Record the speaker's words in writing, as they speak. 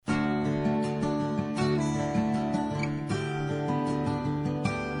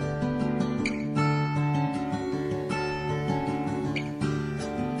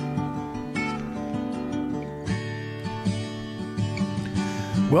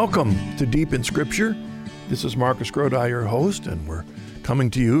Welcome to Deep in Scripture. This is Marcus Grodi, your host, and we're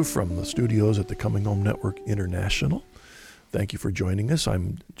coming to you from the studios at the Coming Home Network International. Thank you for joining us.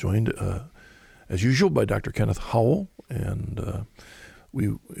 I'm joined, as usual, by Dr. Kenneth Howell, and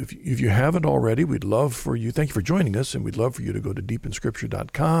if you haven't already, we'd love for you, thank you for joining us, and we'd love for you to go to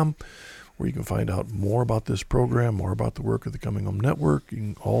deepinscripture.com, where you can find out more about this program, more about the work of the Coming Home Network,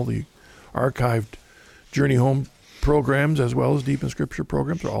 all the archived Journey Home programs as well as Deep in Scripture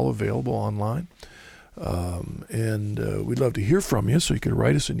programs are all available online. And we'd love to hear from you, so you can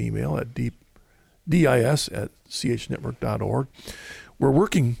write us an email at dis@chnetwork.org. We're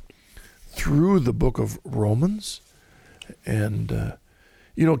working through the book of Romans. And,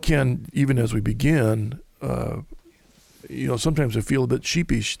 Ken, even as we begin, sometimes I feel a bit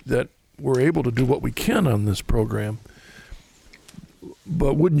sheepish that we're able to do what we can on this program.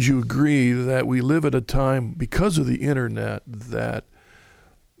 But wouldn't you agree that we live at a time, because of the internet, that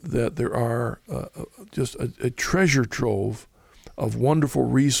there are just a treasure trove of wonderful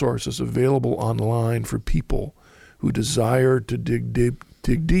resources available online for people who desire to dig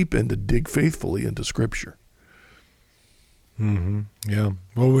deep and to dig faithfully into Scripture? Mm-hmm. Yeah.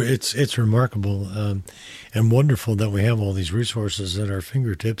 Well, it's remarkable and wonderful that we have all these resources at our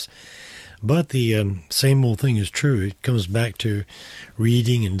fingertips. But the same old thing is true. It comes back to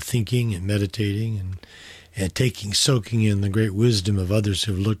reading and thinking and meditating and soaking in the great wisdom of others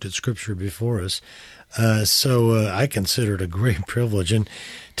who've looked at Scripture before us. So I consider it a great privilege. And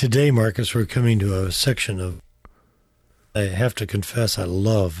today, Marcus, we're coming to a section of, I have to confess,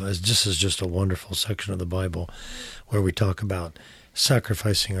 this is just a wonderful section of the Bible where we talk about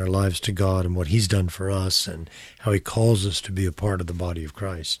sacrificing our lives to God and what He's done for us and how He calls us to be a part of the body of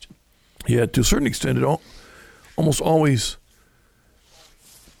Christ. Yeah, to a certain extent, it almost always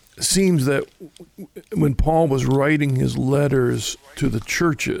seems that when Paul was writing his letters to the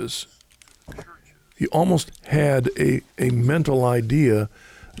churches, he almost had a mental idea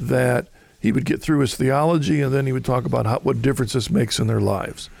that he would get through his theology, and then he would talk about what difference this makes in their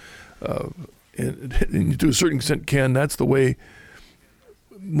lives. And to a certain extent, Ken, that's the way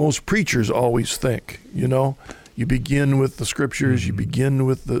most preachers always think, You begin with the Scriptures, you begin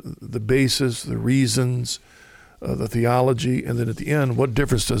with the basis, the reasons, the theology, and then at the end, what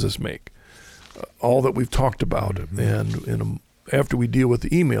difference does this make? All that we've talked about. And after we deal with the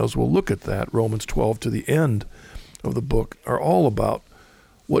emails, we'll look at that. Romans 12 to the end of the book are all about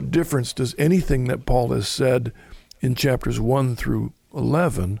what difference does anything that Paul has said in chapters 1 through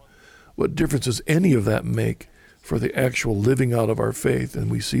 11, what difference does any of that make for the actual living out of our faith?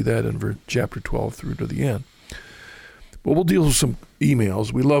 And we see that in chapter 12 through to the end. Well, we'll deal with some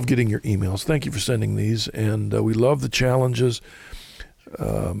emails. We love getting your emails. Thank you for sending these, and we love the challenges.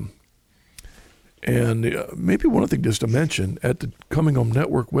 Maybe one other thing just to mention, at the Coming Home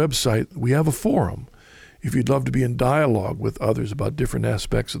Network website, we have a forum. If you'd love to be in dialogue with others about different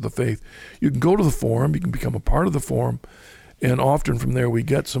aspects of the faith, you can go to the forum, you can become a part of the forum, and often from there we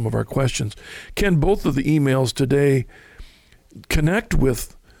get some of our questions. Ken, both of the emails today connect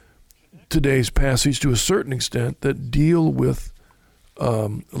with today's passage to a certain extent that deal with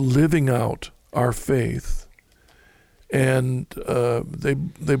living out our faith, and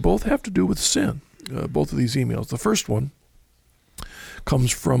they both have to do with sin. Both of these emails. The first one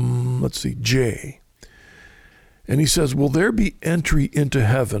comes from Jay, and he says, "Will there be entry into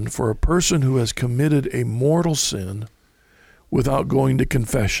heaven for a person who has committed a mortal sin without going to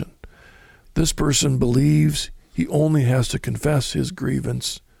confession? This person believes he only has to confess his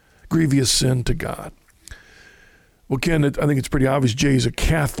grievous sin to God." Well, Ken, I think it's pretty obvious Jay's a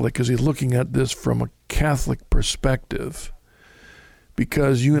Catholic because he's looking at this from a Catholic perspective,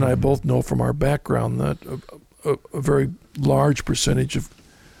 because you and I both know from our background that a very large percentage of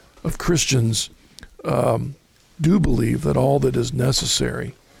Christians do believe that all that is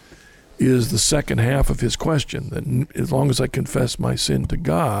necessary is the second half of his question, that as long as I confess my sin to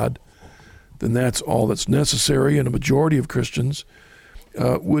God, then that's all that's necessary. And a majority of Christians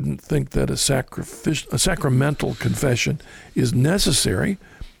wouldn't think that a sacramental confession is necessary.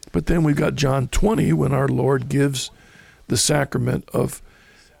 But then we've got John 20, when our Lord gives the sacrament of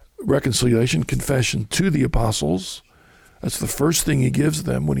reconciliation, confession, to the apostles. That's the first thing he gives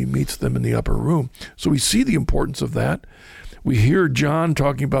them when he meets them in the upper room. So we see the importance of that. We hear John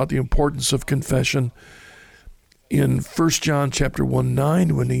talking about the importance of confession in 1 John chapter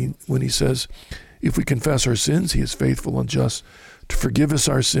 1:9 when he says, if we confess our sins, he is faithful and just to forgive us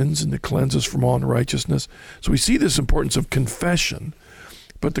our sins and to cleanse us from all unrighteousness. So we see this importance of confession.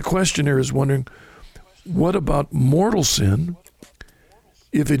 But the questioner is wondering, what about mortal sin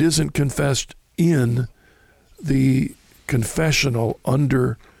if it isn't confessed in the confessional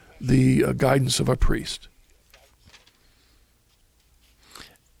under the guidance of a priest?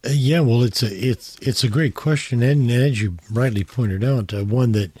 Yeah, well, it's a great question, and as you rightly pointed out,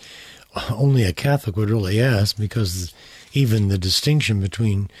 one that only a Catholic would really ask, because even the distinction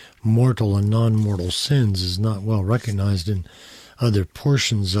between mortal and non-mortal sins is not well recognized in other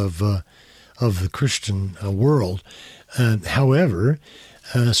portions of the Christian world. However,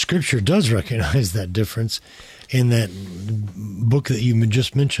 Scripture does recognize that difference. In that book that you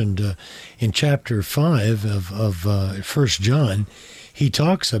just mentioned, in chapter 5 of 1 John, he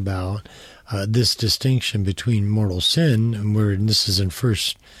talks about this distinction between mortal sin, and this is in 1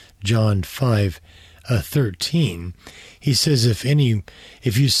 John 5:13. He says, if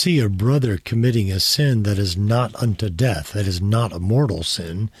you see a brother committing a sin that is not unto death, that is not a mortal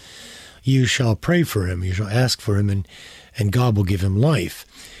sin, you shall pray for him, you shall ask for him, and God will give him life.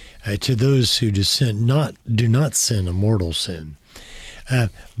 To those who do not sin a mortal sin.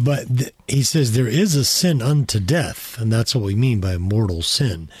 But he says there is a sin unto death, and that's what we mean by mortal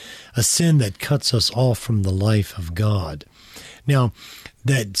sin, a sin that cuts us off from the life of God. Now,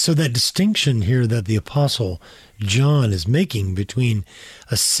 that distinction here that the Apostle John is making between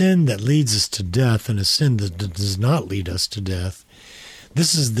a sin that leads us to death and a sin that does not lead us to death,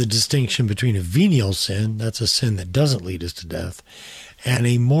 this is the distinction between a venial sin, that's a sin that doesn't lead us to death, and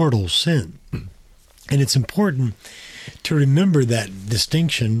a mortal sin. And it's important to remember that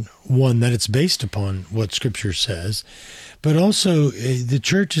distinction, one, that it's based upon what Scripture says, but also the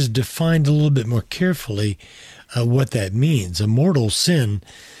Church has defined a little bit more carefully what that means. A mortal sin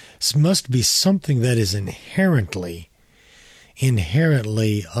must be something that is inherently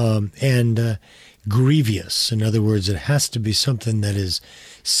grievous. In other words, it has to be something that is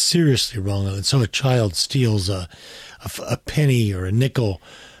seriously wrong. And so a child steals a penny or a nickel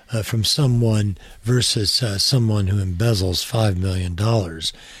from someone versus someone who embezzles $5 million.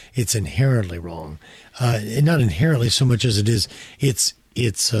 It's inherently wrong. Not inherently so much as it is, it's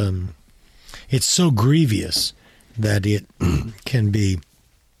so grievous that it can be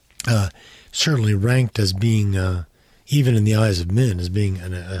certainly ranked as being, even in the eyes of men, as being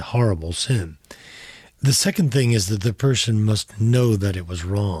a horrible sin. The second thing is that the person must know that it was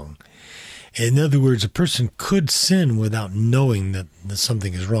wrong. In other words, a person could sin without knowing that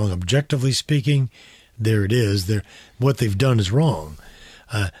something is wrong. Objectively speaking, there it is. What they've done is wrong.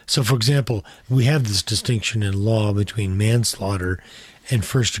 So, for example, we have this distinction in law between manslaughter and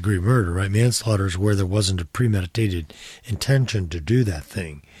first-degree murder, right? Manslaughter is where there wasn't a premeditated intention to do that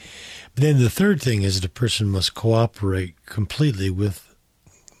thing. But then the third thing is that a person must cooperate completely with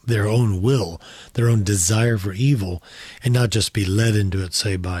their own will, their own desire for evil, and not just be led into it,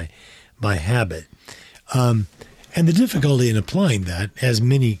 say, by habit. And the difficulty in applying that, as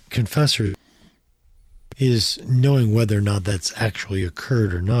many confessors, is knowing whether or not that's actually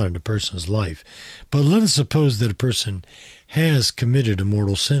occurred or not in a person's life. But let us suppose that a person has committed a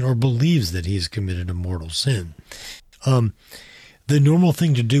mortal sin or believes that he has committed a mortal sin. The normal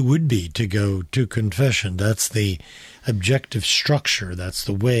thing to do would be to go to confession. That's the objective structure. That's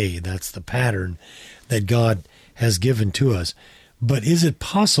the way. That's the pattern that God has given to us. But is it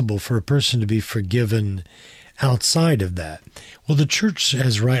possible for a person to be forgiven outside of that? Well, the Church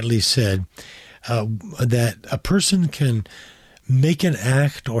has rightly said that a person can make an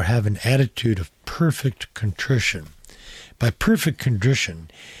act or have an attitude of perfect contrition. By perfect contrition,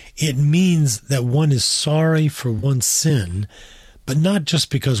 it means that one is sorry for one's sin, but not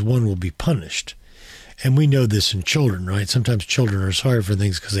just because one will be punished. And we know this in children, right? Sometimes children are sorry for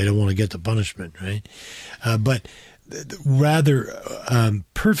things because they don't want to get the punishment, right? But rather,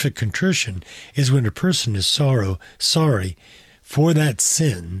 perfect contrition is when a person is sorry for that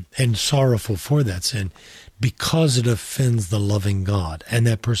sin and sorrowful for that sin because it offends the loving God, and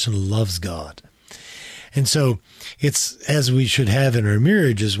that person loves God. And so it's as we should have in our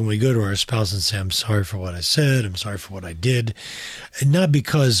marriages when we go to our spouse and say, I'm sorry for what I said, I'm sorry for what I did, and not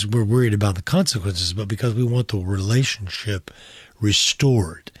because we're worried about the consequences, but because we want the relationship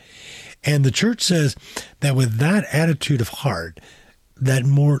restored. And the Church says that with that attitude of heart, that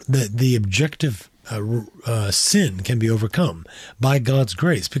the objective sin can be overcome by God's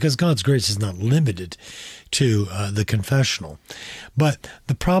grace, because God's grace is not limited to the confessional. But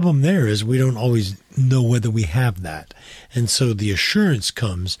the problem there is we don't always know whether we have that. And so the assurance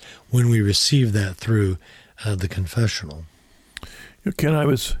comes when we receive that through the confessional. Ken,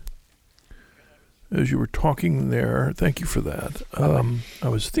 as you were talking there, thank you for that. I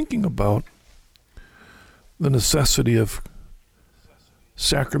was thinking about the necessity of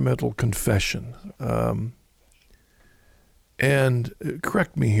sacramental confession. And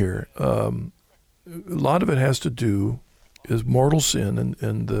correct me here, a lot of it has to do is mortal sin,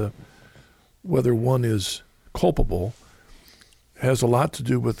 and whether one is culpable has a lot to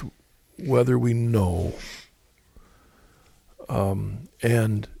do with whether we know.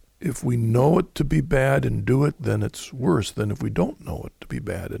 And if we know it to be bad and do it, then it's worse than if we don't know it to be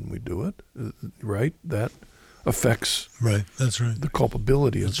bad and we do it, right? That affects That's right. the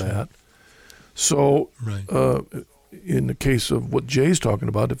culpability of That's that. right. So Right. in the case of what Jay's talking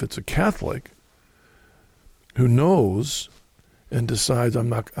about, if it's a Catholic who knows and decides I'm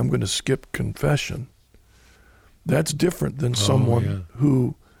going to skip confession, that's different than someone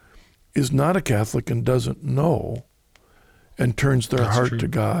who is not a Catholic and doesn't know and turns their That's heart true. to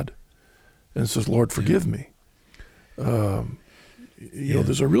God and says, Lord, forgive me. You know,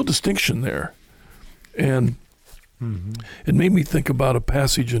 there's a real distinction there. And it made me think about a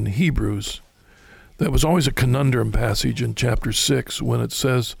passage in Hebrews that was always a conundrum passage in chapter 6 when it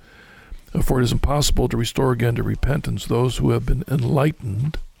says, for it is impossible to restore again to repentance those who have been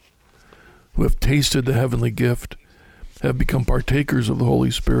enlightened, who have tasted the heavenly gift, have become partakers of the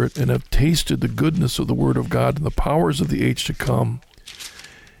Holy Spirit, and have tasted the goodness of the Word of God and the powers of the age to come,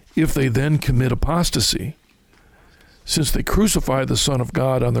 if they then commit apostasy, since they crucify the Son of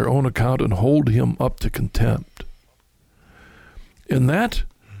God on their own account and hold him up to contempt. And that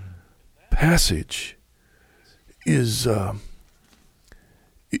passage is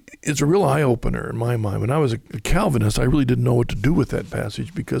it's a real eye-opener in my mind. When I was a Calvinist, I really didn't know what to do with that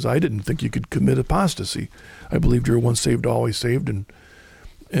passage because I didn't think you could commit apostasy. I believed you're once saved, always saved, and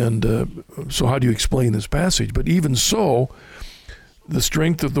so how do you explain this passage? But even so, the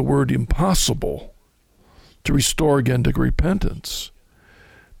strength of the word impossible to restore again to repentance,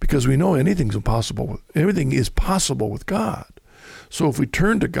 because we know anything's impossible. Everything is possible with God. So if we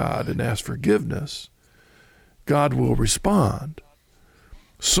turn to God and ask forgiveness, God will respond.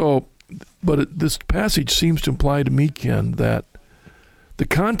 So, but this passage seems to imply to me, Ken, that the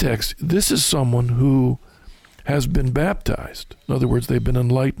context, this is someone who has been baptized. In other words, they've been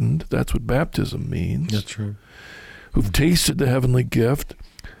enlightened. That's what baptism means. That's true. Who've tasted the heavenly gift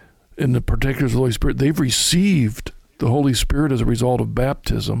in the particulars of the Holy Spirit. They've received the Holy Spirit as a result of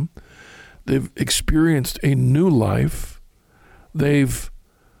baptism. They've experienced a new life. They've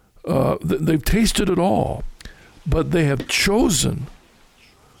tasted it all, but they have chosen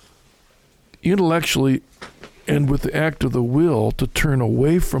intellectually and with the act of the will to turn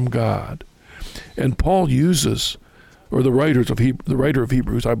away from God. And Paul uses, or the writer of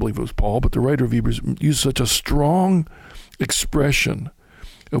Hebrews, I believe it was Paul, but the writer of Hebrews used such a strong expression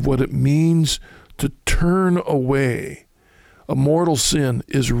of what it means to turn away. A mortal sin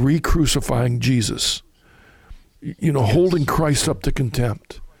is re-crucifying Jesus. You know, holding Christ up to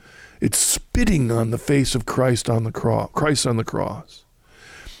contempt. It's spitting on the face of Christ on the cross.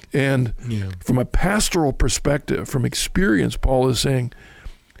 And from a pastoral perspective, from experience, Paul is saying,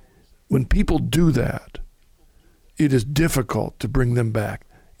 when people do that, it is difficult to bring them back.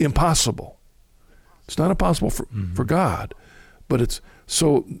 Impossible. It's not impossible for God, but it's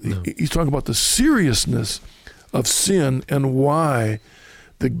so. No. He's talking about the seriousness of sin and why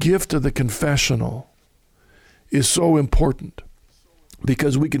the gift of the confessional is so important,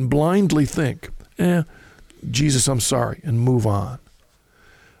 because we can blindly think, Jesus, I'm sorry, and move on.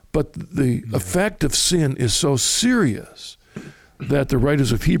 But the effect of sin is so serious that the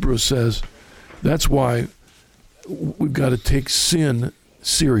writers of Hebrews says that's why we've got to take sin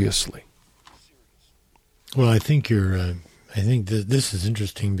seriously. Well, I think I think that this is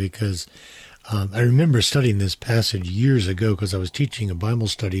interesting because I remember studying this passage years ago because I was teaching a Bible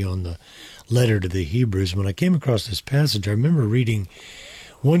study on the letter to the Hebrews. When I came across this passage, I remember reading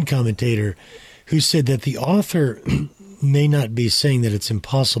one commentator who said that the author may not be saying that it's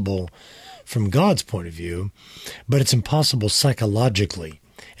impossible from God's point of view, but it's impossible psychologically.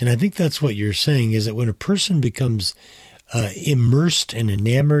 And I think that's what you're saying, is that when a person becomes immersed and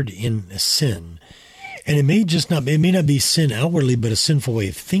enamored in a sin, and it may not be sin outwardly, but a sinful way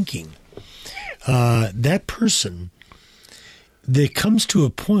of thinking, that person, there comes to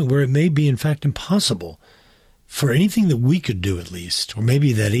a point where it may be in fact impossible for anything that we could do, at least, or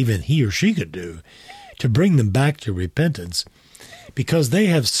maybe that even he or she could do, to bring them back to repentance, because they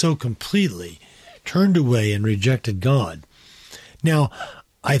have so completely turned away and rejected God. Now,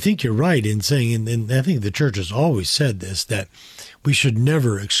 I think you're right in saying, and I think the church has always said this, that we should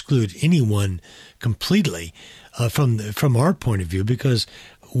never exclude anyone completely from our point of view, because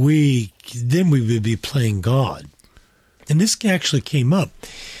we would be playing God. And this actually came up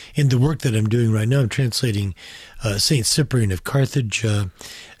in the work that I'm doing right now. I'm translating St. Cyprian of Carthage,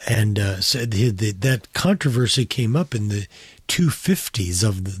 and said that controversy came up in the 250s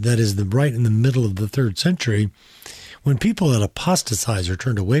that is right in the middle of the 3rd century, when people that apostatize or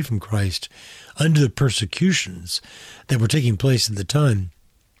turned away from Christ under the persecutions that were taking place at the time,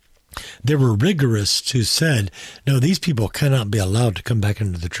 there were rigorists who said, no, these people cannot be allowed to come back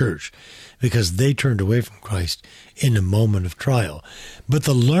into the church because they turned away from Christ in a moment of trial. But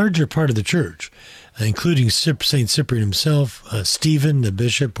the larger part of the church, including St. Cyprian himself, Stephen, the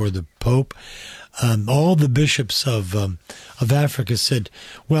bishop or the pope, all the bishops of Africa said,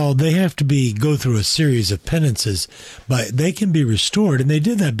 well, they have to go through a series of penances, but they can be restored. And they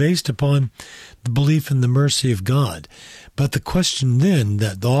did that based upon the belief in the mercy of God. But the question then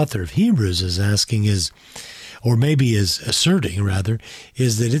that the author of Hebrews is asking is, or maybe is asserting rather,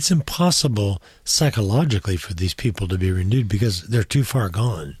 is that it's impossible psychologically for these people to be renewed because they're too far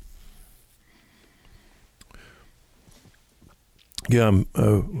gone. Yeah,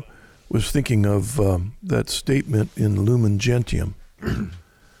 I was thinking of that statement in Lumen Gentium,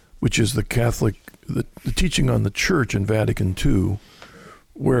 which is the Catholic, the teaching on the Church in Vatican II,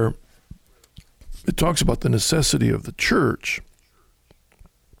 where it talks about the necessity of the Church.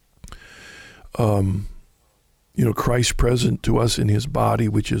 Christ present to us in his body,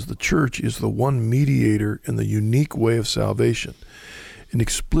 which is the Church, is the one mediator in the unique way of salvation. In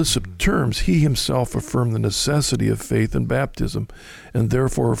explicit terms, he himself affirmed the necessity of faith and baptism, and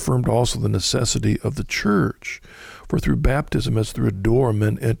therefore affirmed also the necessity of the Church. For through baptism, as through a door,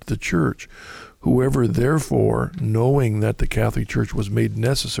 men enter the Church. Whoever, therefore, knowing that the Catholic Church was made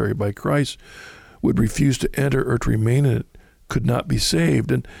necessary by Christ, would refuse to enter or to remain in it, could not be saved.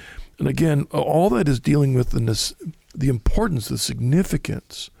 And again, all that is dealing with the importance, the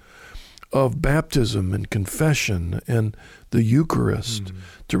significance of baptism and confession and the Eucharist,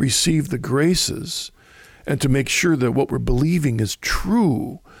 to receive the graces and to make sure that what we're believing is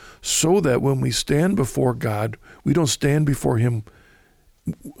true, so that when we stand before God, we don't stand before him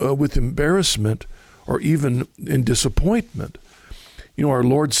with embarrassment or even in disappointment. Our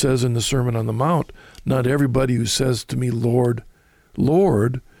Lord says in the Sermon on the Mount, not everybody who says to me, Lord,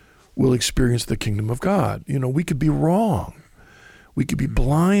 Lord, will experience the kingdom of God. We could be wrong. We could be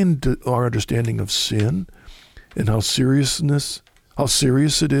blind to our understanding of sin and how serious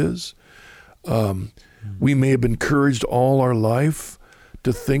it is. We may have been encouraged all our life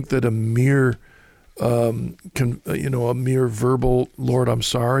to think that a mere verbal "Lord, I'm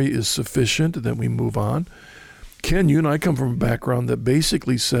sorry" is sufficient, and then we move on. Ken, you and I come from a background that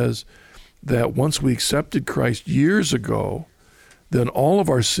basically says that once we accepted Christ years ago, then all of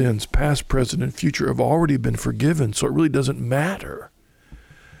our sins, past, present, and future, have already been forgiven. So it really doesn't matter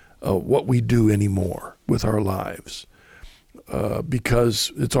what we do anymore with our lives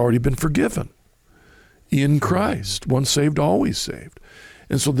because it's already been forgiven in Christ. Once saved, always saved.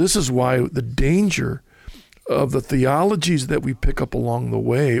 And so this is why the danger of the theologies that we pick up along the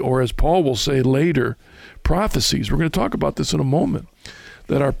way, or as Paul will say later, prophecies. We're going to talk about this in a moment,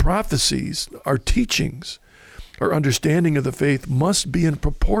 that our prophecies, our teachings, our understanding of the faith must be in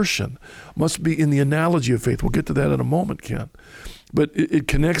proportion, must be in the analogy of faith. We'll get to that in a moment, Ken. But it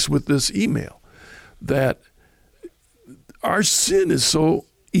connects with this email, that our sin is so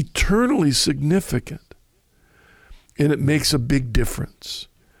eternally significant, and it makes a big difference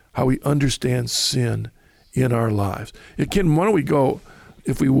how we understand sin in our lives. Ken, why don't we go,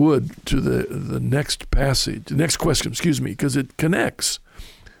 if we would, to the next passage, the next question, because it connects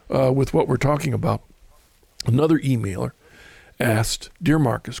with what we're talking about. Another emailer asked, Dear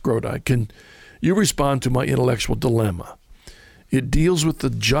Marcus Grodi, can you respond to my intellectual dilemma? It deals with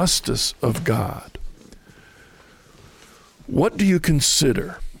the justice of God. What do you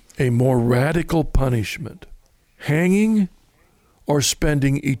consider a more radical punishment, hanging or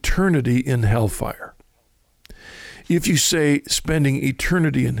spending eternity in hellfire? If you say spending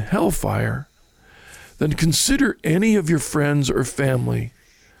eternity in hellfire, then consider any of your friends or family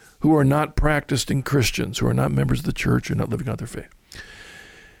who are not practicing Christians, who are not members of the church, who are not living out their faith.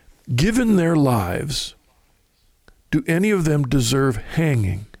 Given their lives, do any of them deserve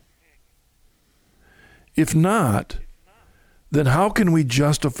hanging? If not, then how can we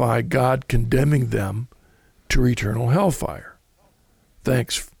justify God condemning them to eternal hellfire?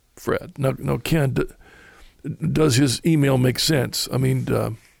 Thanks, Fred. Now, Ken, does his email make sense? I mean,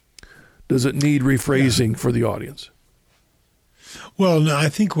 does it need rephrasing for the audience? Well, no, I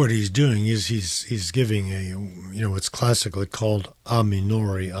think what he's doing is he's giving a, what's classically called a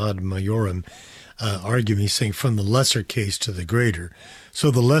minori ad majorem argument. He's saying from the lesser case to the greater.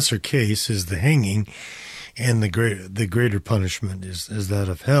 So the lesser case is the hanging, and the greater punishment is that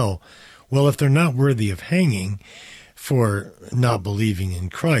of hell. Well, if they're not worthy of hanging for not believing in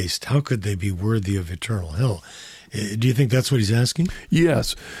Christ, how could they be worthy of eternal hell? Do you think that's what he's asking?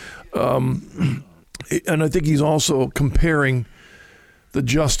 Yes. And I think he's also comparing the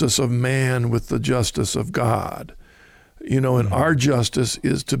justice of man with the justice of God. And our justice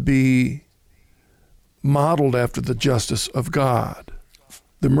is to be modeled after the justice of God.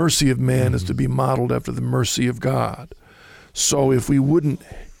 The mercy of man is to be modeled after the mercy of God. So if we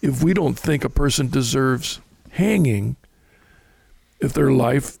don't think a person deserves hanging, if their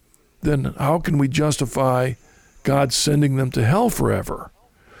life, then how can we justify God sending them to hell forever?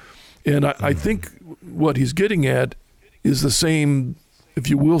 And I think what he's getting at is the same, if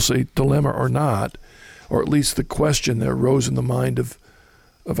you will say, dilemma or not, or at least the question that arose in the mind of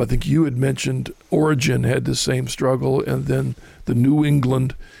I think you had mentioned Origen had the same struggle, and then the New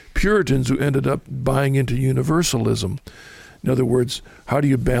England Puritans who ended up buying into universalism. In other words, how do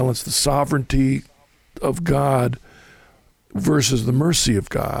you balance the sovereignty of God versus the mercy of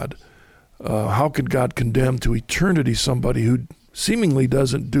God? How can God condemn to eternity somebody who seemingly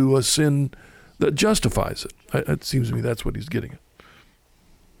doesn't do a sin that justifies it? It seems to me that's what he's getting at.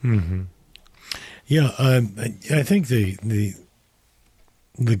 Mm-hmm. Yeah, I think the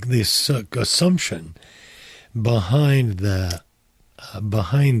assumption behind the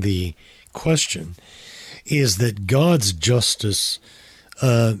question is that God's justice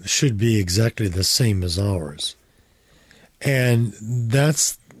should be exactly the same as ours, and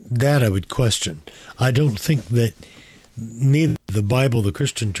that I would question. I don't think that neither the Bible, the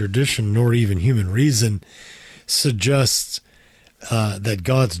Christian tradition, nor even human reason suggests that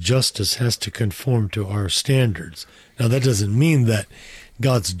God's justice has to conform to our standards. Now, that doesn't mean that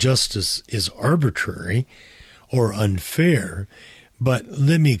God's justice is arbitrary or unfair, but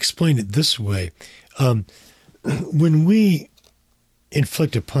let me explain it this way. When we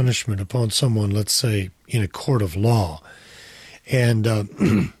inflict a punishment upon someone, let's say in a court of law, and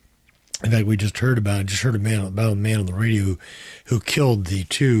in fact, we just heard about a man on the radio who killed the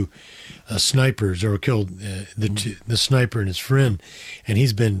two snipers, or killed the sniper and his friend, and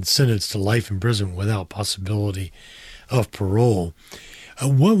he's been sentenced to life in prison without possibility of parole.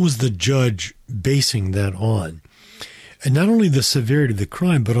 What was the judge basing that on? And not only the severity of the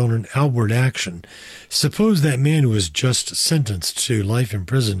crime, but on an outward action. Suppose that man who was just sentenced to life in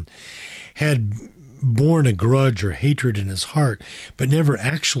prison had borne a grudge or hatred in his heart, but never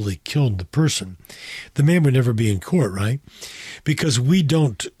actually killed the person. The man would never be in court, right? Because we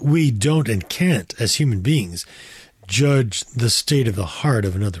don't and can't, as human beings, judge the state of the heart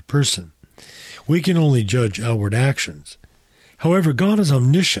of another person. We can only judge outward actions. However, God is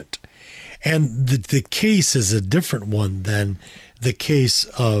omniscient, and the case is a different one than the case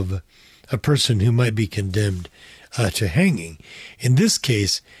of a person who might be condemned to hanging. In this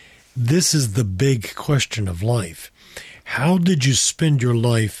case, this is the big question of life. How did you spend your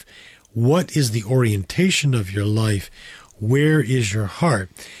life? What is the orientation of your life? Where is your heart?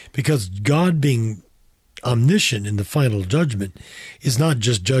 Because God, being omniscient in the final judgment, is not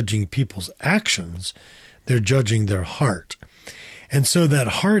just judging people's actions, they're judging their heart. And so that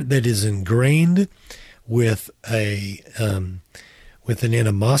heart that is ingrained with an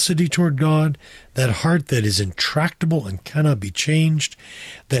animosity toward God, that heart that is intractable and cannot be changed,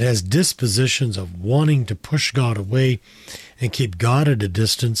 that has dispositions of wanting to push God away and keep God at a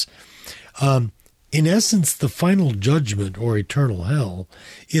distance, in essence, the final judgment or eternal hell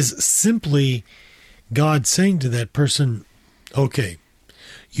is simply God saying to that person, okay,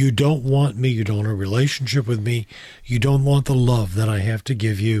 you don't want me, you don't want a relationship with me, you don't want the love that I have to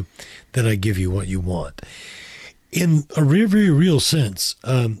give you, then I give you what you want. In a very, very real sense,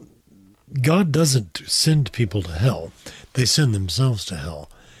 God doesn't send people to hell. They send themselves to hell.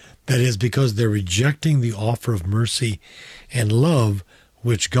 That is because they're rejecting the offer of mercy and love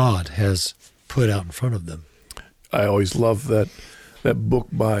which God has put out in front of them. I always love that book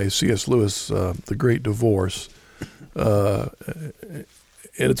by C.S. Lewis, The Great Divorce.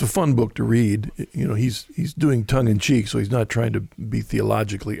 And it's a fun book to read. You know, he's doing tongue-in-cheek, so he's not trying to be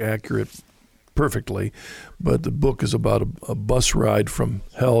theologically accurate perfectly. But the book is about a bus ride from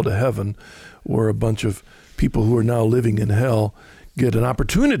hell to heaven, where a bunch of people who are now living in hell get an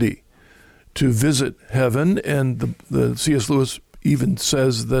opportunity to visit heaven. And the C.S. Lewis even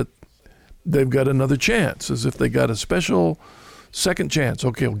says that they've got another chance, as if they got a special second chance.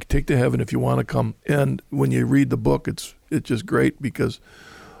 Okay, we'll take to heaven if you want to come. And when you read the book, it's just great because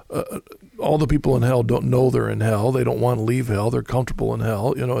all the people in hell don't know they're in hell. They don't want to leave hell. They're comfortable in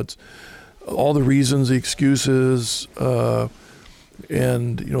hell. You know, it's all the reasons, the excuses,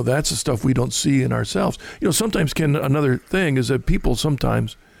 and, you know, that's the stuff we don't see in ourselves. You know, sometimes, Ken, another thing is that people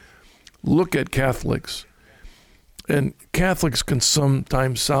sometimes look at Catholics, and Catholics can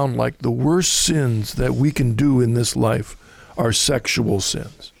sometimes sound like the worst sins that we can do in this life are sexual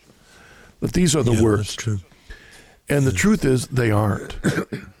sins. that these are the That's worst. true. And the truth is, they aren't.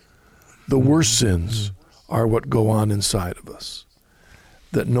 The worst sins are what go on inside of us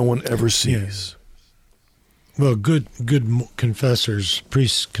that no one ever sees. Well, good confessors,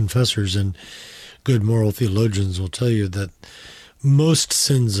 priests, confessors, and good moral theologians will tell you that most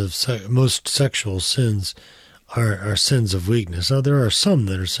sexual sins are sins of weakness. Now, there are some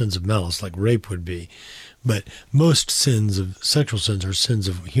that are sins of malice, like rape would be, but most sexual sins are sins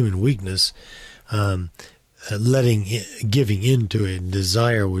of human weakness, giving into a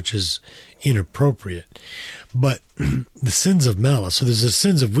desire which is inappropriate. But the sins of malice, so there's the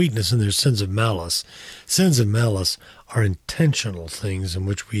sins of weakness and there's sins of malice. Sins of malice are intentional things in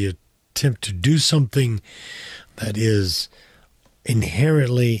which we attempt to do something that is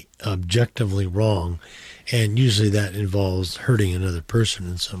inherently, objectively wrong, and usually that involves hurting another person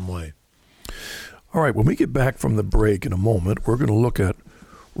in some way. All right, when we get back from the break in a moment, we're going to look at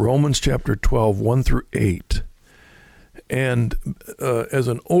Romans chapter 12, 1 through 8. And as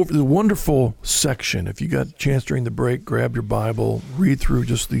the wonderful section, if you got a chance during the break, grab your Bible, read through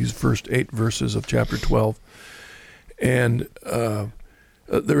just these first 8 verses of chapter 12. And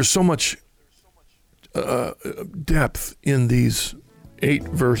there's so much depth in these 8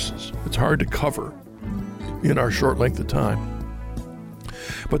 verses. It's hard to cover in our short length of time.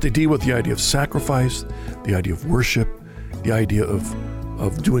 But they deal with the idea of sacrifice, the idea of worship, the idea of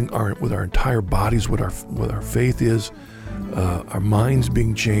doing with our entire bodies what our faith is, our minds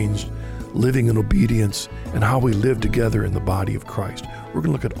being changed, living in obedience, and how we live together in the body of Christ. We're going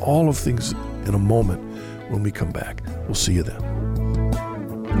to look at all of things in a moment when we come back. We'll see you then.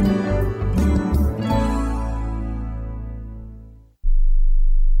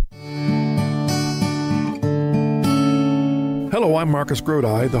 Hello, I'm Marcus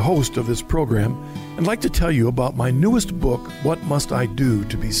Grodi, the host of this program, and I'd like to tell you about my newest book, What Must I Do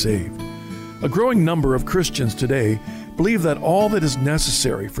to Be Saved? A growing number of Christians today believe that all that is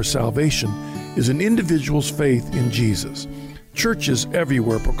necessary for salvation is an individual's faith in Jesus. Churches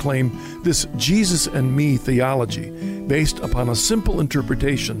everywhere proclaim this Jesus and me theology based upon a simple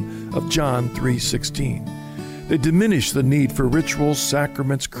interpretation of John 3:16. They diminish the need for rituals,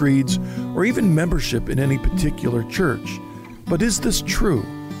 sacraments, creeds, or even membership in any particular church. But is this true?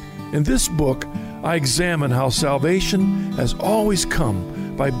 In this book, I examine how salvation has always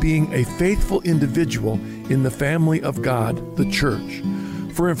come by being a faithful individual in the family of God, the church.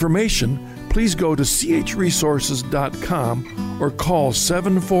 For information, please go to chresources.com or call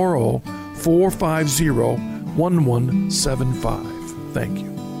 740-450-1175. Thank you.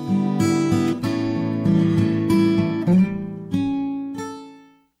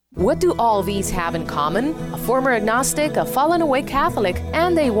 What do all these have in common? A former agnostic, a fallen away Catholic,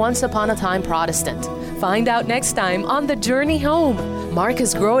 and a once upon a time Protestant. Find out next time on The Journey Home.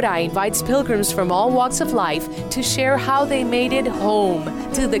 Marcus Grodi invites pilgrims from all walks of life to share how they made it home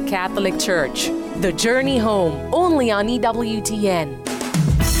to the Catholic Church. The Journey Home, only on EWTN.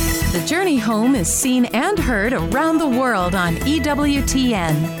 The Journey Home is seen and heard around the world on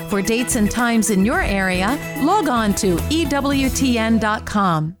EWTN. For dates and times in your area, log on to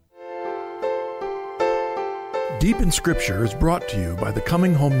EWTN.com. Deep in Scripture is brought to you by the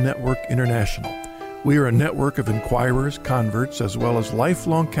Coming Home Network International. We are a network of inquirers, converts, as well as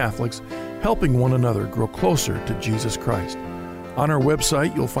lifelong Catholics helping one another grow closer to Jesus Christ. On our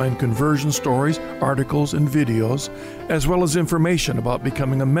website, you'll find conversion stories, articles, and videos, as well as information about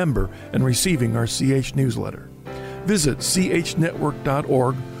becoming a member and receiving our CH newsletter. Visit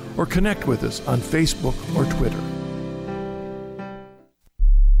chnetwork.org or connect with us on Facebook or Twitter.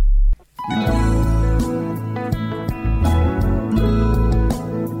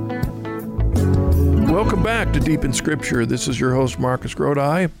 Welcome back to Deep in Scripture. This is your host, Marcus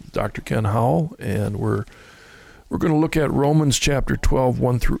Grodi, Dr. Ken Howell, and we're going to look at Romans chapter 12,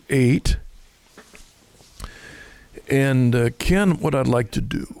 1 through 8. And Ken, what I'd like to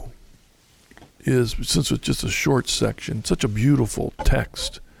do is, since it's just a short section, such a beautiful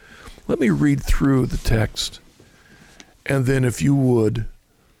text, let me read through the text, and then if you would,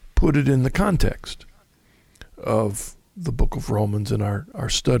 put it in the context of the book of Romans and our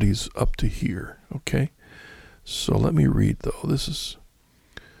studies up to here, okay? So let me read, though. This is,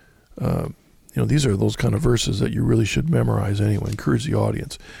 these are those kind of verses that you really should memorize anyway. Encourage the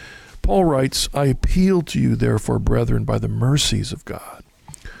audience. Paul writes, I appeal to you, therefore, brethren, by the mercies of God,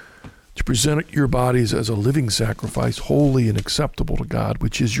 to present your bodies as a living sacrifice, holy and acceptable to God,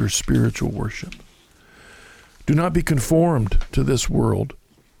 which is your spiritual worship. Do not be conformed to this world,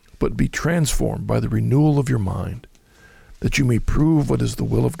 but be transformed by the renewal of your mind, that you may prove what is the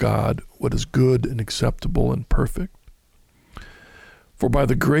will of God, what is good and acceptable and perfect. For by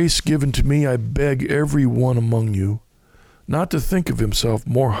the grace given to me, I beg every one among you not to think of himself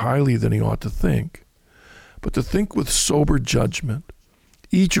more highly than he ought to think, but to think with sober judgment,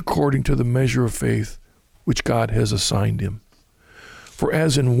 each according to the measure of faith which God has assigned him. For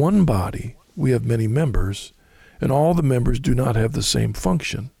as in one body we have many members, and all the members do not have the same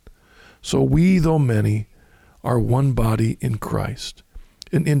function, so we, though many, are one body in Christ,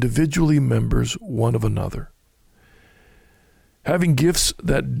 and individually members one of another. Having gifts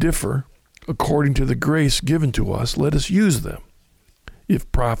that differ according to the grace given to us, let us use them.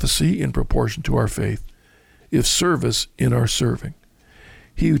 If prophecy, in proportion to our faith; if service, in our serving;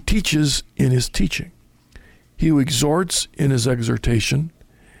 he who teaches, in his teaching; he who exhorts, in his exhortation;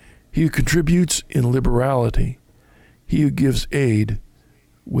 he who contributes, in liberality; he who gives aid,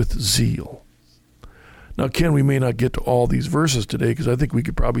 with zeal. Now, Ken, we may not get to all these verses today because I think we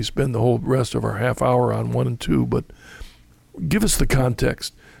could probably spend the whole rest of our half hour on 1 and 2, but give us the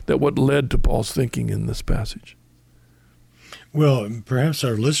context that what led to Paul's thinking in this passage. Well, perhaps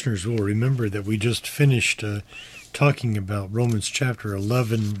our listeners will remember that we just finished talking about Romans chapter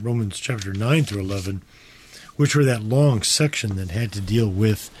 11, Romans chapter 9 through 11, which were that long section that had to deal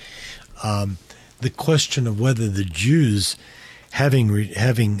with the question of whether the Jews,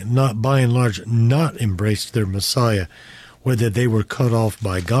 having not by and large not embraced their Messiah, whether they were cut off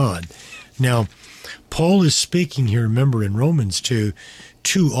by God. Now, Paul is speaking here, remember, in Romans to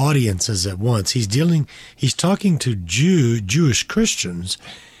two audiences at once. He's talking to Jewish Christians,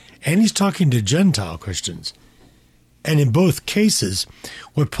 and he's talking to Gentile Christians. And in both cases,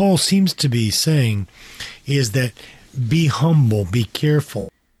 what Paul seems to be saying is that be humble, be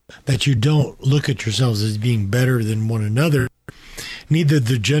careful, that you don't look at yourselves as being better than one another, neither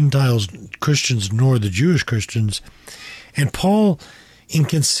the Gentiles Christians nor the Jewish Christians. And Paul, in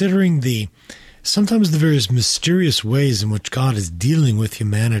considering sometimes the various mysterious ways in which God is dealing with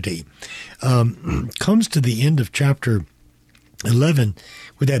humanity, comes to the end of chapter 11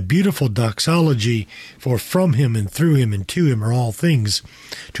 with that beautiful doxology, for from him and through him and to him are all things,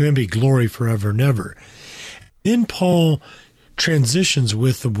 to him be glory forever and ever. Then Paul transitions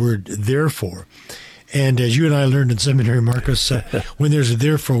with the word therefore. And as you and I learned in seminary, Marcus, when there's a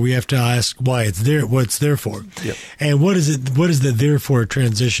therefore, we have to ask why it's there, what it's there for. Yep. And what is it? What is the therefore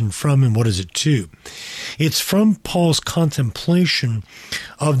transition from, and what is it to? It's from Paul's contemplation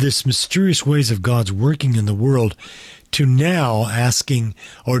of this mysterious ways of God's working in the world to now asking,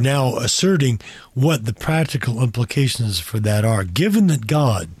 or now asserting, what the practical implications for that are. Given that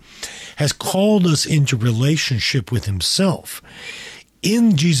God has called us into relationship with himself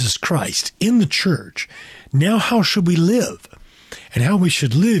in Jesus Christ, in the church, now how should we live? And how we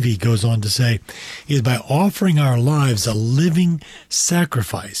should live, he goes on to say, is by offering our lives a living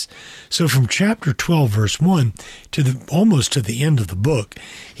sacrifice. So from chapter 12, verse 1, to almost to the end of the book,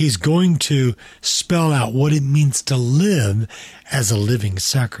 he's going to spell out what it means to live as a living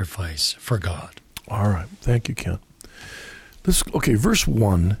sacrifice for God. All right. Thank you, Ken. Verse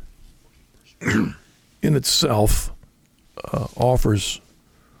 1 in itself offers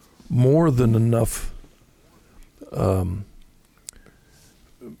more than enough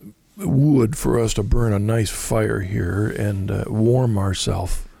wood for us to burn a nice fire here and warm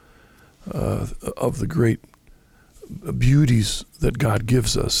ourselves of the great beauties that God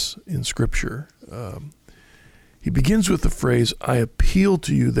gives us in Scripture. He begins with the phrase, I appeal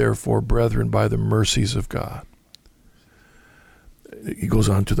to you, therefore, brethren, by the mercies of God. He goes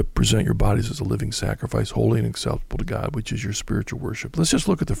on to present your bodies as a living sacrifice, holy and acceptable to God, which is your spiritual worship. Let's just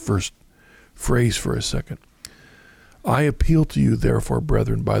look at the first phrase for a second. I appeal to you, therefore,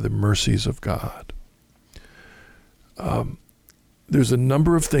 brethren, by the mercies of God. There's a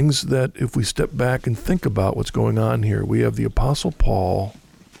number of things that if we step back and think about what's going on here, we have the Apostle Paul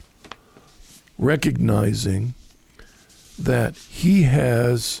recognizing that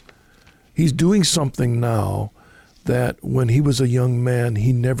he's doing something now that when he was a young man,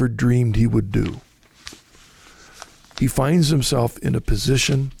 he never dreamed he would do. He finds himself in a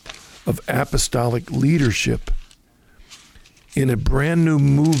position of apostolic leadership in a brand new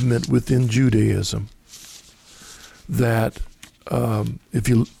movement within Judaism that, if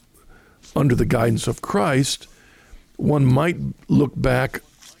you, under the guidance of Christ, one might look back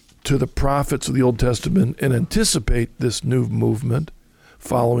to the prophets of the Old Testament and anticipate this new movement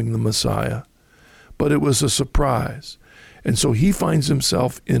following the Messiah. But it was a surprise. And so he finds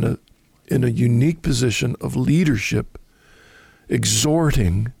himself in a unique position of leadership,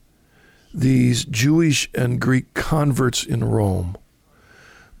 exhorting these Jewish and Greek converts in Rome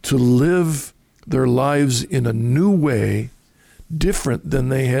to live their lives in a new way, different than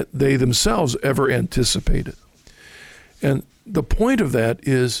they themselves ever anticipated. And the point of that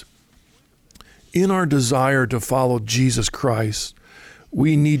is, in our desire to follow Jesus Christ,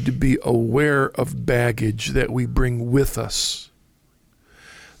 we need to be aware of baggage that we bring with us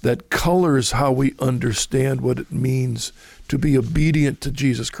that colors how we understand what it means to be obedient to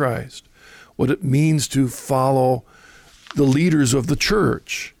Jesus Christ, what it means to follow the leaders of the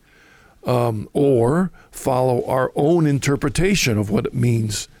church, or follow our own interpretation of what it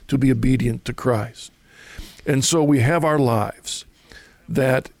means to be obedient to Christ. And so we have our lives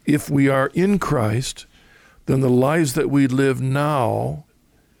that if we are in Christ, then the lives that we live now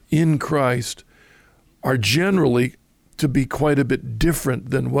in Christ are generally to be quite a bit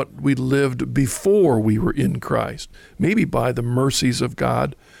different than what we lived before we were in Christ. Maybe by the mercies of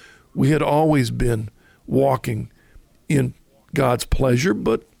God, we had always been walking in God's pleasure,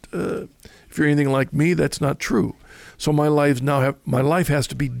 but if you're anything like me, that's not true. So my life has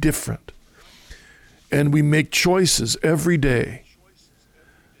to be different. And we make choices every day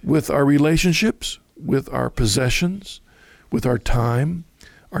with our relationships, with our possessions, with our time,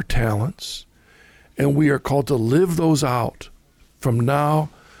 our talents, and we are called to live those out from now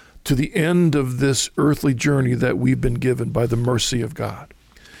to the end of this earthly journey that we've been given by the mercy of God.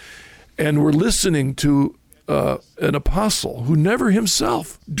 And we're listening to an apostle who never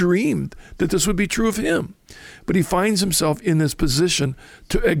himself dreamed that this would be true of him. But he finds himself in this position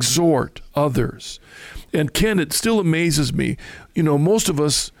to exhort others. And Ken, it still amazes me. You know, most of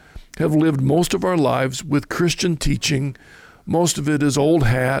us have lived most of our lives with Christian teaching. Most of it is old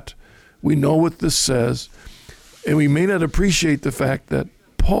hat. We know what this says. And we may not appreciate the fact that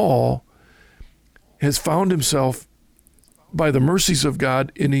Paul has found himself, by the mercies of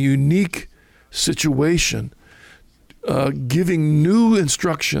God, in a unique situation, giving new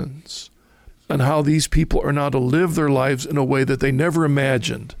instructions on how these people are now to live their lives in a way that they never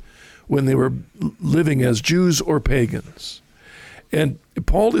imagined when they were living as Jews or pagans. And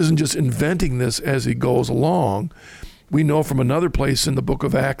Paul isn't just inventing this as he goes along. We know from another place in the book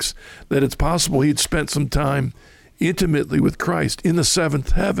of Acts that it's possible he'd spent some time intimately with Christ in the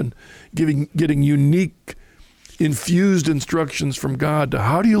seventh heaven, getting unique, infused instructions from God to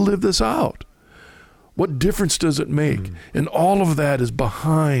how do you live this out? What difference does it make? And all of that is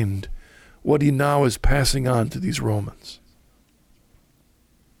behind what he now is passing on to these Romans.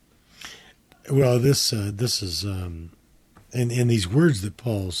 Well, this is, in these words that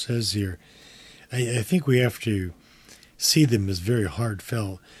Paul says here, I think we have to see them as very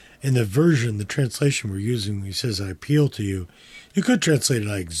heartfelt. In the translation we're using, when he says, I appeal to you, you could translate it,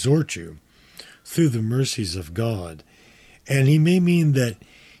 I exhort you, through the mercies of God. And he may mean that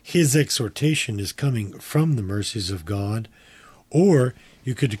his exhortation is coming from the mercies of God, or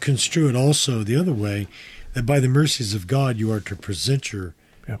you could construe it also the other way, that by the mercies of God you are to present your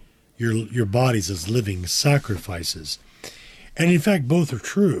bodies as living sacrifices. And in fact, both are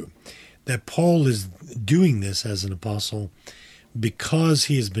true, that Paul is doing this as an apostle because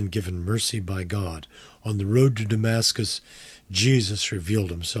he has been given mercy by God. On the road to Damascus, Jesus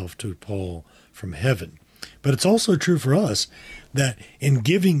revealed himself to Paul from heaven. But it's also true for us that in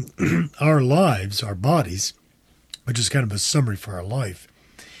giving our lives, our bodies, which is kind of a summary for our life,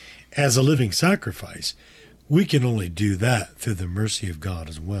 as a living sacrifice, we can only do that through the mercy of God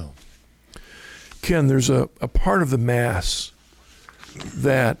as well. Ken, there's a part of the Mass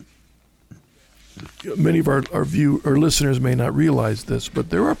that many of our listeners may not realize this, but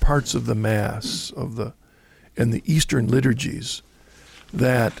there are parts of the Mass and the Eastern liturgies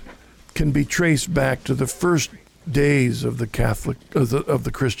that can be traced back to the first days of the Catholic of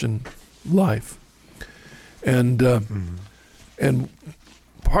the Christian life, and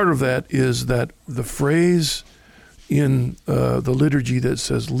part of that is that the phrase in the liturgy that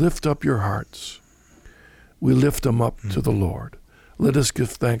says, "Lift up your hearts," we lift them up to the Lord. Let us give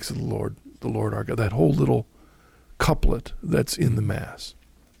thanks to the Lord our God. That whole little couplet that's in the Mass,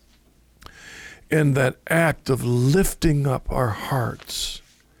 and that act of lifting up our hearts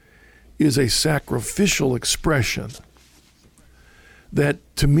is a sacrificial expression that,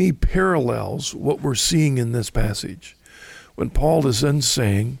 to me, parallels what we're seeing in this passage. When Paul is then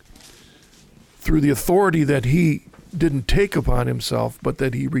saying, through the authority that he didn't take upon himself, but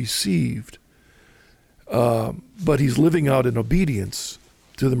that he received, but he's living out in obedience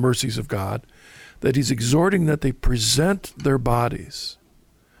to the mercies of God, that he's exhorting that they present their bodies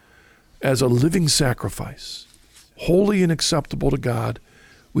as a living sacrifice, holy and acceptable to God,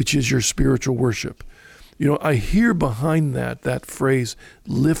 which is your spiritual worship. You know, I hear behind that phrase,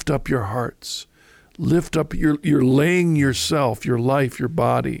 lift up your hearts. Lift up, you're laying yourself, your life, your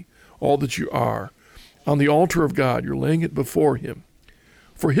body, all that you are, on the altar of God. You're laying it before him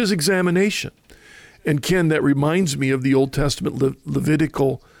for his examination. And Ken, that reminds me of the Old Testament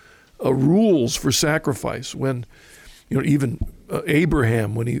Levitical rules for sacrifice. When, even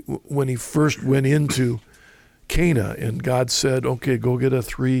Abraham, when he first went into Canaan, and God said, "Okay, go get a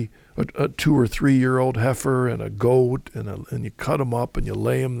 2 or 3 year old heifer and a goat, and you cut them up and you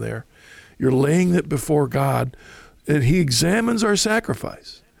lay them there." You're laying it before God, and He examines our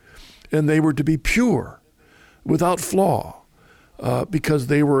sacrifice, and they were to be pure, without flaw, because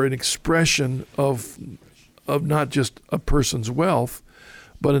they were an expression of not just a person's wealth,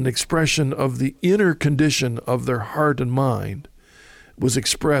 but an expression of the inner condition of their heart and mind was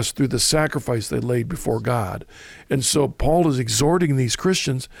expressed through the sacrifice they laid before God. And so Paul is exhorting these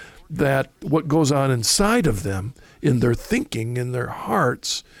Christians that what goes on inside of them, in their thinking, in their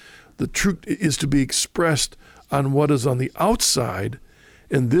hearts, the truth is to be expressed on what is on the outside,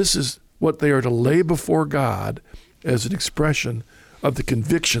 and this is what they are to lay before God as an expression of the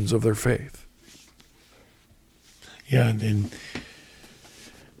convictions of their faith. Yeah, and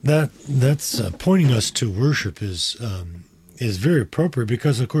that's pointing us to worship is very appropriate,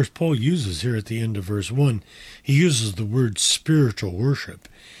 because, of course, Paul uses here at the end of verse 1, he uses the word spiritual worship.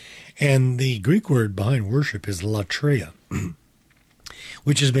 And the Greek word behind worship is latreia,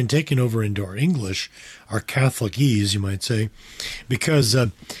 which has been taken over into our English, our Catholicese, you might say, because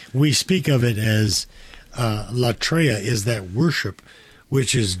we speak of it as latreia is that worship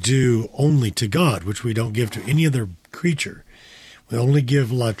which is due only to God, which we don't give to any other creature. We only give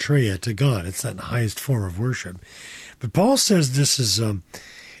latreia to God. It's that highest form of worship. But Paul says this is, in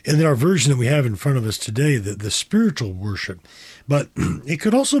our version that we have in front of us today, the spiritual worship. But it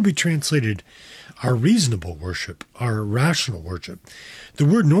could also be translated our reasonable worship, our rational worship. The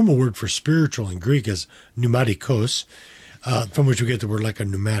normal word for spiritual in Greek is pneumatikos, from which we get the word like a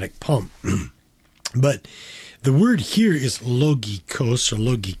pneumatic pump. But the word here is logikos or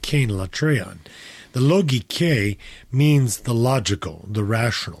logikein latreion. The logike means the logical, the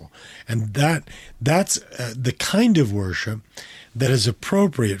rational. And that's the kind of worship that is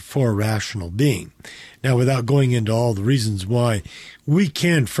appropriate for a rational being. Now, without going into all the reasons why, we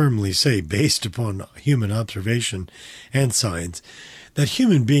can firmly say, based upon human observation and science, that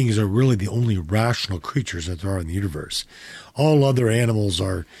human beings are really the only rational creatures that there are in the universe. All other animals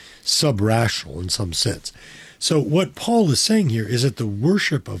are sub-rational in some sense. So what Paul is saying here is that the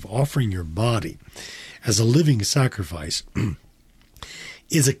worship of offering your body as a living sacrifice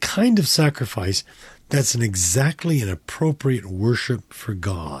is a kind of sacrifice that's exactly an appropriate worship for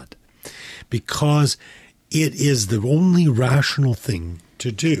God, because it is the only rational thing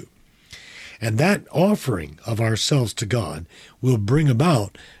to do. And that offering of ourselves to God will bring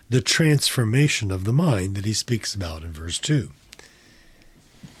about the transformation of the mind that he speaks about in verse 2.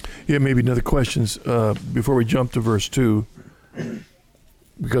 Yeah, maybe another questions before we jump to verse 2,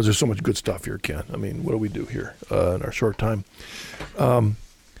 because there's so much good stuff here, Ken. I mean, what do we do here in our short time?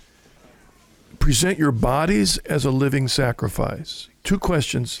 Present your bodies as a living sacrifice. Two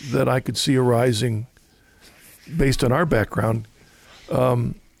questions that I could see arising based on our background.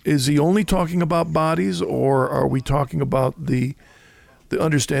 Is he only talking about bodies, or are we talking about the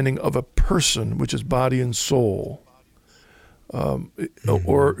understanding of a person, which is body and soul?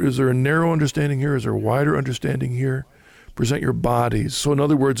 Or is there a narrow understanding here? Is there a wider understanding here? Present your bodies. So in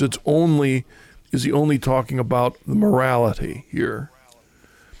other words, is he only talking about the morality here?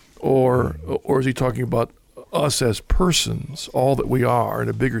 Or is he talking about us as persons, all that we are in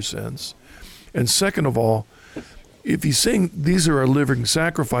a bigger sense? And second of all, if he's saying these are our living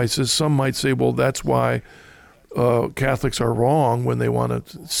sacrifices, some might say, well, that's why Catholics are wrong when they want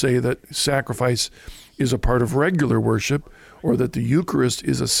to say that sacrifice is a part of regular worship, or that the Eucharist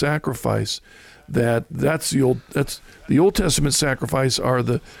is a sacrifice. That's the Old Testament sacrifice are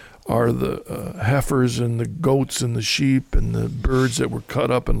the heifers and the goats and the sheep and the birds that were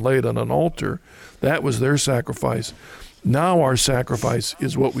cut up and laid on an altar. That was their sacrifice. Now our sacrifice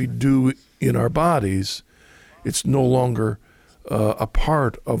is what we do in our bodies. It's no longer a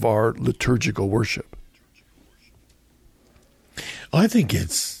part of our liturgical worship. I think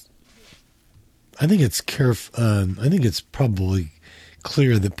it's probably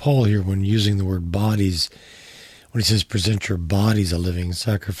clear that Paul here, when using the word bodies, when he says present your bodies a living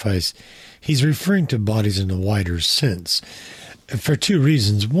sacrifice, he's referring to bodies in a wider sense. For two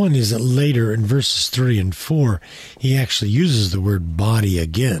reasons. One is that later in verses 3 and 4, he actually uses the word body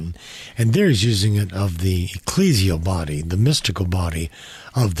again. And there he's using it of the ecclesial body, the mystical body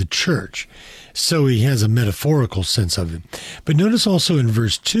of the church. So he has a metaphorical sense of it. But notice also in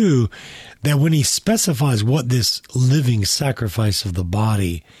verse 2 that when he specifies what this living sacrifice of the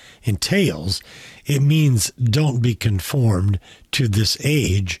body entails, it means don't be conformed to this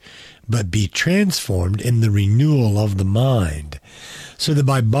age, but be transformed in the renewal of the mind. So that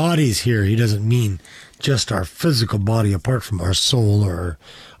by bodies here, he doesn't mean just our physical body apart from our soul or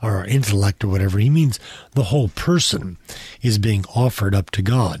our intellect or whatever. He means the whole person is being offered up to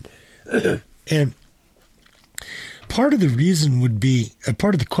God. And part of the reason would be,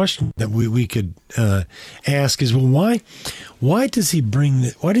 part of the question that we could ask is, well, why does he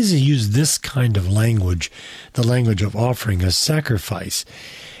use this kind of language, the language of offering a sacrifice,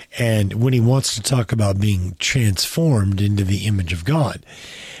 and when he wants to talk about being transformed into the image of God?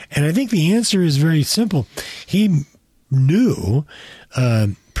 And I think the answer is very simple. He knew,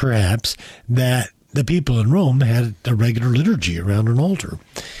 perhaps, that the people in Rome had a regular liturgy around an altar.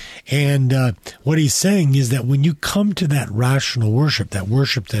 And what he's saying is that when you come to that rational worship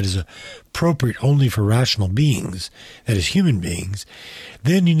that is appropriate only for rational beings, that is human beings,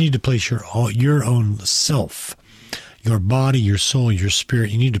 then you need to place your own self, your body, your soul, your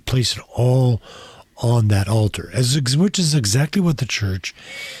spirit. You need to place it all on that altar, which is exactly what the church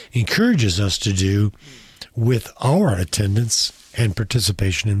encourages us to do with our attendance and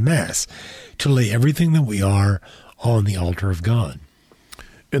participation in Mass, to lay everything that we are on the altar of God.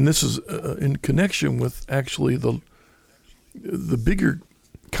 And this is in connection with actually the bigger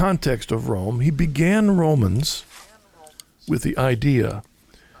context of Rome. He began Romans with the idea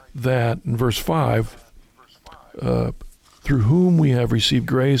that, in verse 5, through whom we have received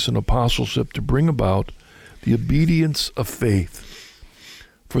grace and apostleship to bring about the obedience of faith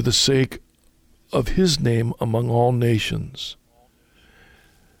for the sake of his name among all nations.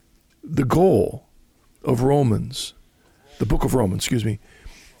 The goal of Romans, the book of Romans,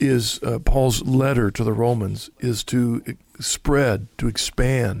 is Paul's letter to the Romans is to spread, to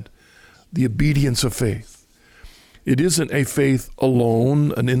expand the obedience of faith. It isn't a faith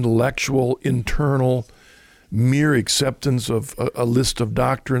alone, an intellectual, internal, mere acceptance of a list of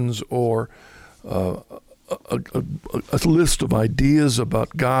doctrines or a list of ideas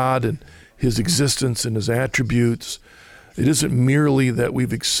about God and his existence and his attributes. It isn't merely that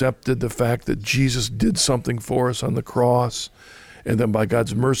we've accepted the fact that Jesus did something for us on the cross and then by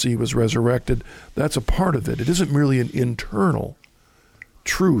God's mercy he was resurrected. That's a part of it. It isn't merely an internal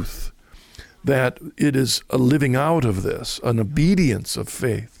truth, that it is a living out of this, an obedience of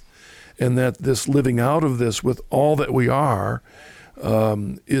faith, and that this living out of this with all that we are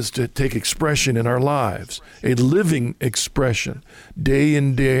is to take expression in our lives, a living expression, day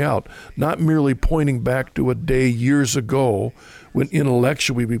in, day out, not merely pointing back to a day years ago when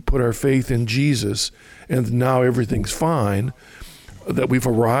intellectually we put our faith in Jesus and now everything's fine, that we've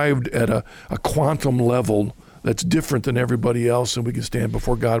arrived at a quantum level that's different than everybody else and we can stand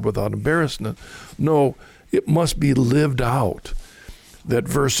before God without embarrassment. No, it must be lived out. That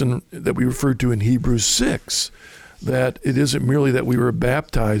verse that we referred to in Hebrews 6, that it isn't merely that we were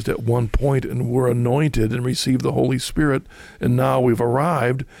baptized at one point and were anointed and received the Holy Spirit, and now we've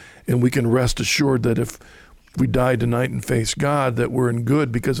arrived and we can rest assured that if we die tonight and face God, that we're in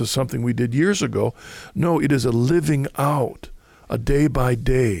good because of something we did years ago. No, it is a living out, a day by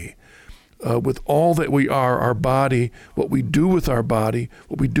day, with all that we are, our body, what we do with our body,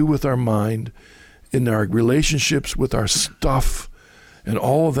 what we do with our mind, in our relationships with our stuff, and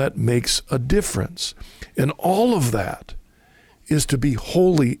all of that makes a difference. And all of that is to be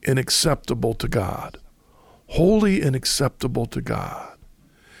holy and acceptable to God. Holy and acceptable to God.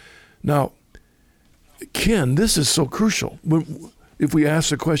 Now, Ken, this is so crucial. If we ask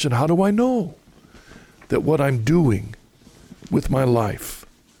the question, how do I know that what I'm doing with my life,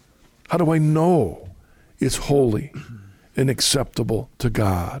 how do I know it's holy and acceptable to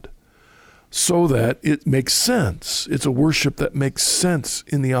God? So that it makes sense. It's a worship that makes sense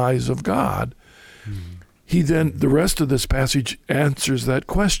in the eyes of God. He then, the rest of this passage answers that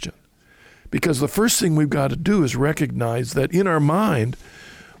question. Because the first thing we've got to do is recognize that in our mind,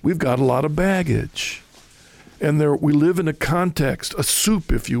 we've got a lot of baggage. And we live in a context, a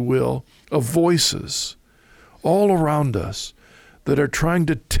soup, if you will, of voices all around us that are trying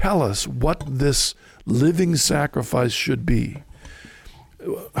to tell us what this living sacrifice should be,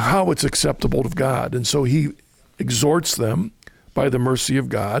 how it's acceptable to God. And so he exhorts them by the mercy of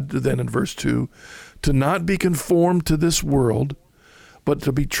God, then in verse 2, to not be conformed to this world, but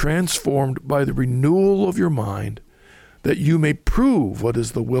to be transformed by the renewal of your mind, that you may prove what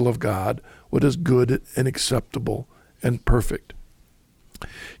is the will of God, what is good and acceptable and perfect.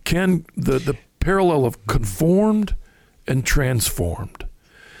 Ken, the parallel of conformed and transformed.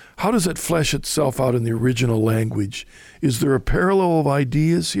 How does that flesh itself out in the original language? Is there a parallel of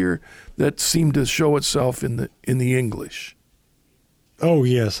ideas here that seem to show itself in the English? Oh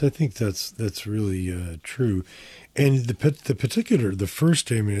yes, I think that's really true. And the first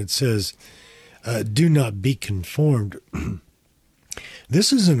statement, it says, "Do not be conformed."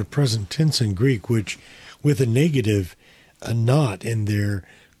 This is in a present tense in Greek, which, with a negative, a not in there,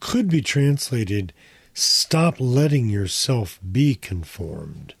 could be translated, "Stop letting yourself be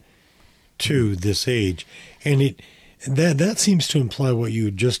conformed to this age." And that seems to imply what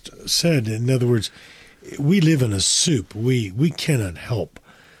you just said. In other words, we live in a soup. We cannot help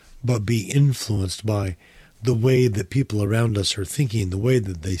but be influenced by the way that people around us are thinking, the way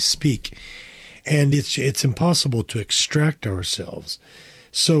that they speak. And it's impossible to extract ourselves.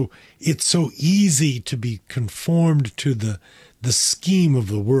 So it's so easy to be conformed to the scheme of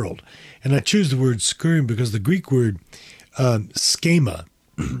the world. And I choose the word scheme because the Greek word schema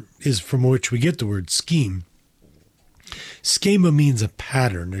is from which we get the word scheme. Schema means a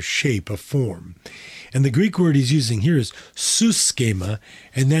pattern, a shape, a form. And the Greek word he's using here is susschema,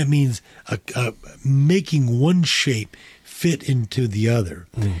 and that means making one shape fit into the other.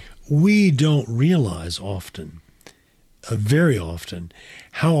 We don't realize often, very often,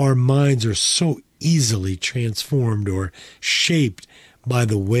 how our minds are so easily transformed or shaped by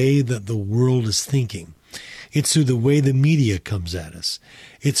the way that the world is thinking. It's through the way the media comes at us.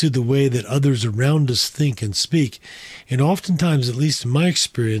 It's through the way that others around us think and speak. And oftentimes, at least in my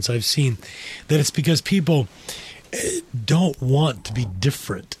experience, I've seen that it's because people don't want to be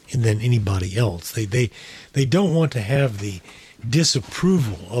different than anybody else. They don't want to have the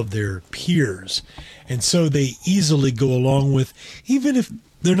disapproval of their peers. And so they easily go along with, even if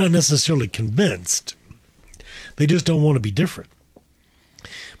they're not necessarily convinced, they just don't want to be different.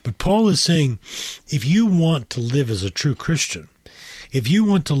 But Paul is saying, if you want to live as a true Christian, if you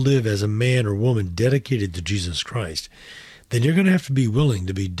want to live as a man or woman dedicated to Jesus Christ, then you're going to have to be willing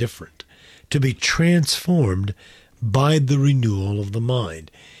to be different, to be transformed by the renewal of the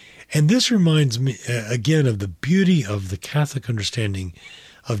mind. And this reminds me, again, of the beauty of the Catholic understanding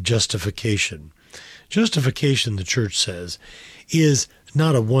of justification. Justification, the Church says, is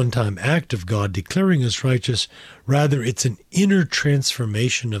not a one-time act of God declaring us righteous. Rather, it's an inner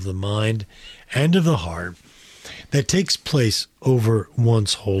transformation of the mind and of the heart that takes place over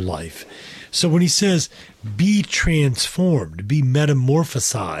one's whole life. So when he says, be transformed, be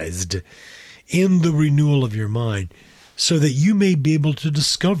metamorphosized in the renewal of your mind, so that you may be able to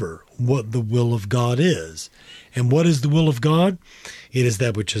discover what the will of God is. And what is the will of God? It is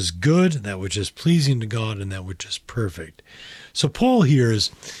that which is good, that which is pleasing to God, and that which is perfect. So Paul here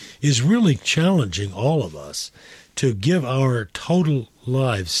is really challenging all of us to give our total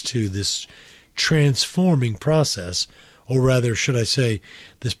lives to this transforming process, or rather, should I say,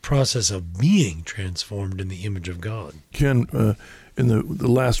 this process of being transformed in the image of God. Ken, in the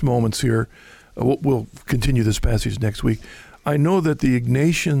last moments here, we'll continue this passage next week. I know that the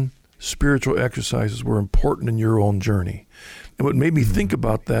Ignatian spiritual exercises were important in your own journey. And what made me think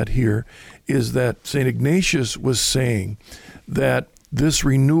about that here is that St. Ignatius was saying that this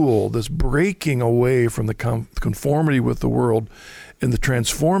renewal, this breaking away from the conformity with the world and the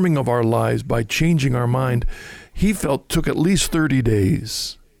transforming of our lives by changing our mind, he felt took at least 30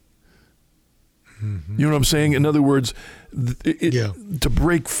 days. Mm-hmm. You know what I'm saying? In other words, to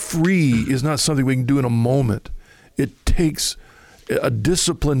break free is not something we can do in a moment. It takes a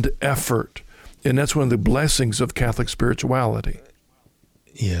disciplined effort, and that's one of the blessings of Catholic spirituality.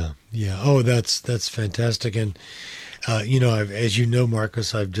 Yeah. Oh, that's fantastic. And as you know,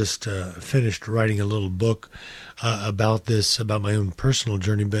 Marcus, I've just finished writing a little book about this, about my own personal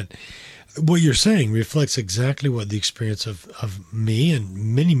journey. But what you're saying reflects exactly what the experience of me and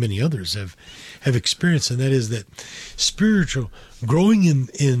many, many others have experienced, and that is that growing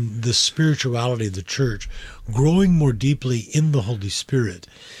in the spirituality of the Church, growing more deeply in the Holy Spirit,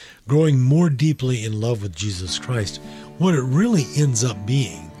 growing more deeply in love with Jesus Christ, what it really ends up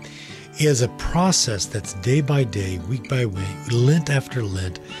being is a process that's day by day, week by week, Lent after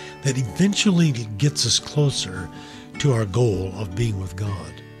Lent, that eventually gets us closer to our goal of being with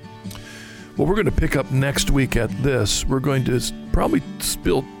God. Well, we're going to pick up next week at this. We're going to probably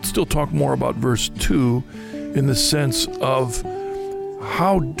still talk more about verse 2 in the sense of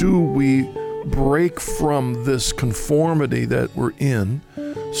how do we break from this conformity that we're in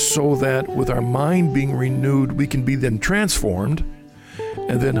so that with our mind being renewed, we can be then transformed,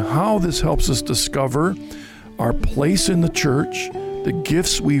 and then how this helps us discover our place in the church, the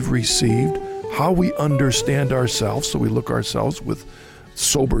gifts we've received, how we understand ourselves, so we look ourselves with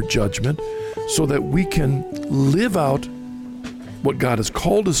sober judgment, so that we can live out what God has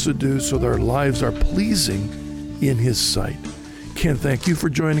called us to do so that our lives are pleasing in His sight. Ken, thank you for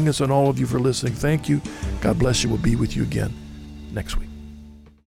joining us, and all of you for listening. Thank you. God bless you. We'll be with you again next week.